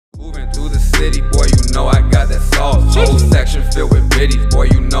city, boy, you know I got that sauce. Whole section filled with biddies, boy,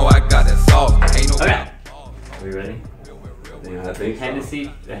 you know I got that sauce. Ain't no. Okay. Are we ready? Yeah, I think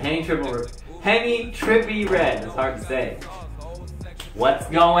Hennessy, the Henny Trippie Red. It's hard to say. What's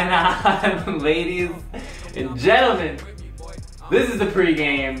going on, ladies and gentlemen? This is the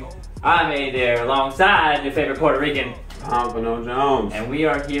pregame. I'm A there alongside your favorite Puerto Rican, PompanoJONES. and we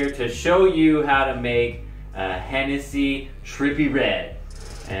are here to show you how to make a Hennessy Trippie Red.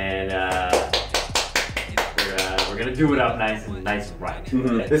 And we're gonna do it up nice and right.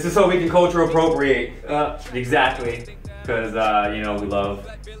 Mm-hmm. This is so we can culture appropriate. Exactly. Because, you know, we love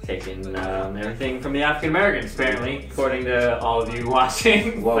taking everything from the African Americans, apparently, according to all of you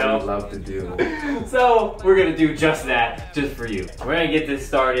watching. What we love to do. So, we're going to do just that, just for you. We're going to get this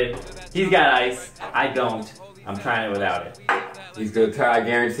started. He's got ice. I don't. I'm trying it without it. He's good. I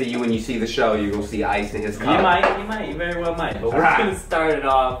guarantee you when you see the show, you're going to see ice in his cup. You very well might. But we're going to start it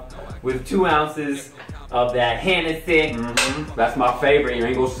off with 2 ounces of that Hennessy. Mm-hmm. That's my favorite. You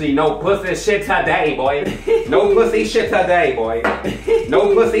ain't gonna see no pussy shit today, boy. No pussy shit today, boy.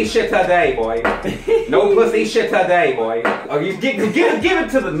 No pussy shit today, boy. No pussy shit today, boy. Oh, you give it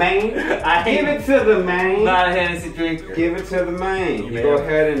to the man. Give it to the man. Not a Hennessy drinker. Give it to the man. You go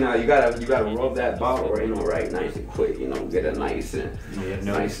ahead and you gotta rub that bottle right, right, nice and quick. You know, get it nice and. You have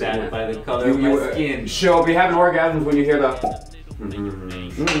noticed that by the color of my skin. She'll be having orgasms when you hear the.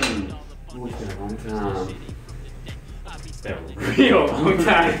 It's been a long time. It's been a real long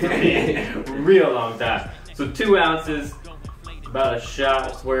time. Real long time. So 2 ounces, about a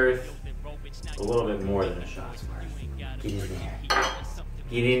shot's worth, a little bit more than a shot's worth. Get in there.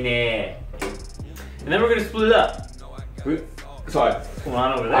 Get in there. And then we're gonna split it up. Sorry. Come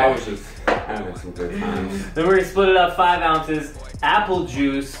on over there. I was just having some good times. Then we're gonna split it up 5 ounces apple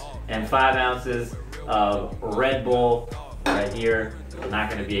juice and 5 ounces of Red Bull right here. I'm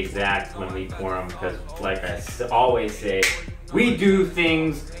not going to be exact when we pour them because, like I always say, we do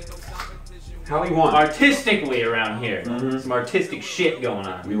things how we want, artistically around here. Some artistic shit going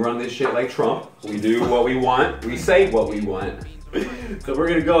on. We run this shit like Trump. We do what we want. We say what we want. So we're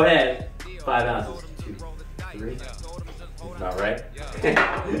going to go ahead. 5 ounces. 2, 3. About right.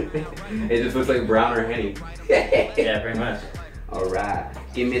 It just looks like brown or Henny. Yeah, pretty much. All right.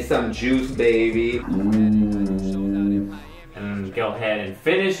 Give me some juice, baby. And go ahead and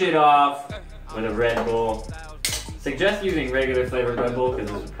finish it off with a Red Bull. Suggest using regular flavored Red Bull because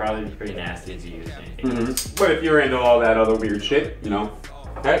this would probably be pretty nasty if you use anything. But if you're into all that other weird shit, you know,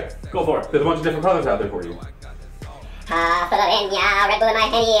 hey, go for it. There's a bunch of different colors out there for you. Red Bull in my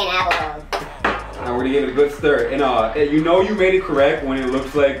Henny and apple. Now we're gonna give it a good stir. And you know you made it correct when it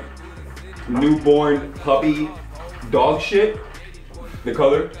looks like newborn puppy dog shit. The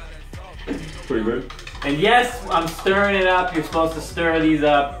color, pretty good. And yes, I'm stirring it up. You're supposed to stir these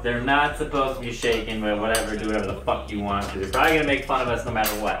up. They're not supposed to be shaken, but whatever, do whatever the fuck you want. Because you're probably gonna make fun of us no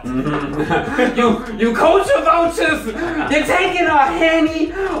matter what. you culture vultures! You're taking our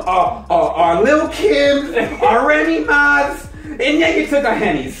Henny, our Lil Kim, our Remy Ma's, and then you took our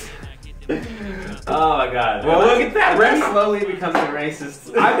Hennies. Oh my god. Well, look at that. Remy slowly becoming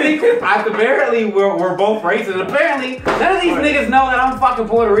racist. I think apparently we're both racist. Apparently, none of these niggas know that I'm fucking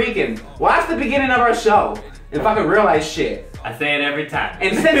Puerto Rican. Watch the beginning of our show and fucking realize shit. I say it every time.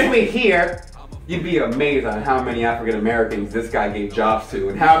 And since we're here, you'd be amazed on how many African Americans this guy gave jobs to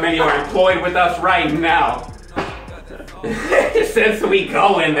and how many are employed with us right now. Since we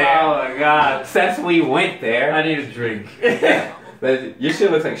go in there. Oh my god. Since we went there. I need a drink. But your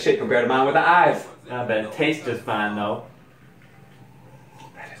shit looks like shit compared to mine with the eyes. I bet it tastes just fine though.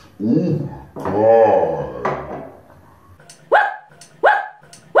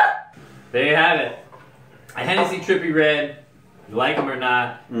 There you have it. A Hennessy Trippie Red. You like them or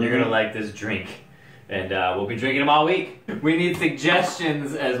not, you're gonna like this drink. And we'll be drinking them all week. We need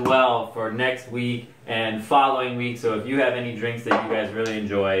suggestions as well for next week and following week. So if you have any drinks that you guys really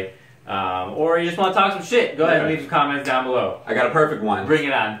enjoy, or you just want to talk some shit, go ahead and leave some comments down below. I got a perfect one. Bring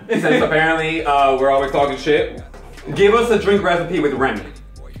it on. Since apparently we're always talking shit, give us a drink recipe with Remy.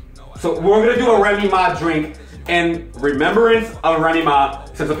 So we're gonna do a Remy Ma drink in remembrance of Remy Ma,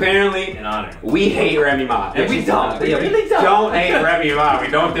 since apparently In honor. we hate Remy Ma. And we don't. We really don't. Don't hate Remy Ma. We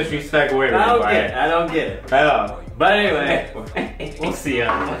don't disrespect women. I don't get it. But anyway, we'll see you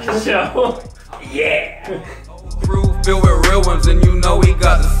on the show. Yeah. Crew filled with real ones, and you know we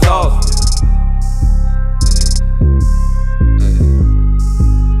got the sauce.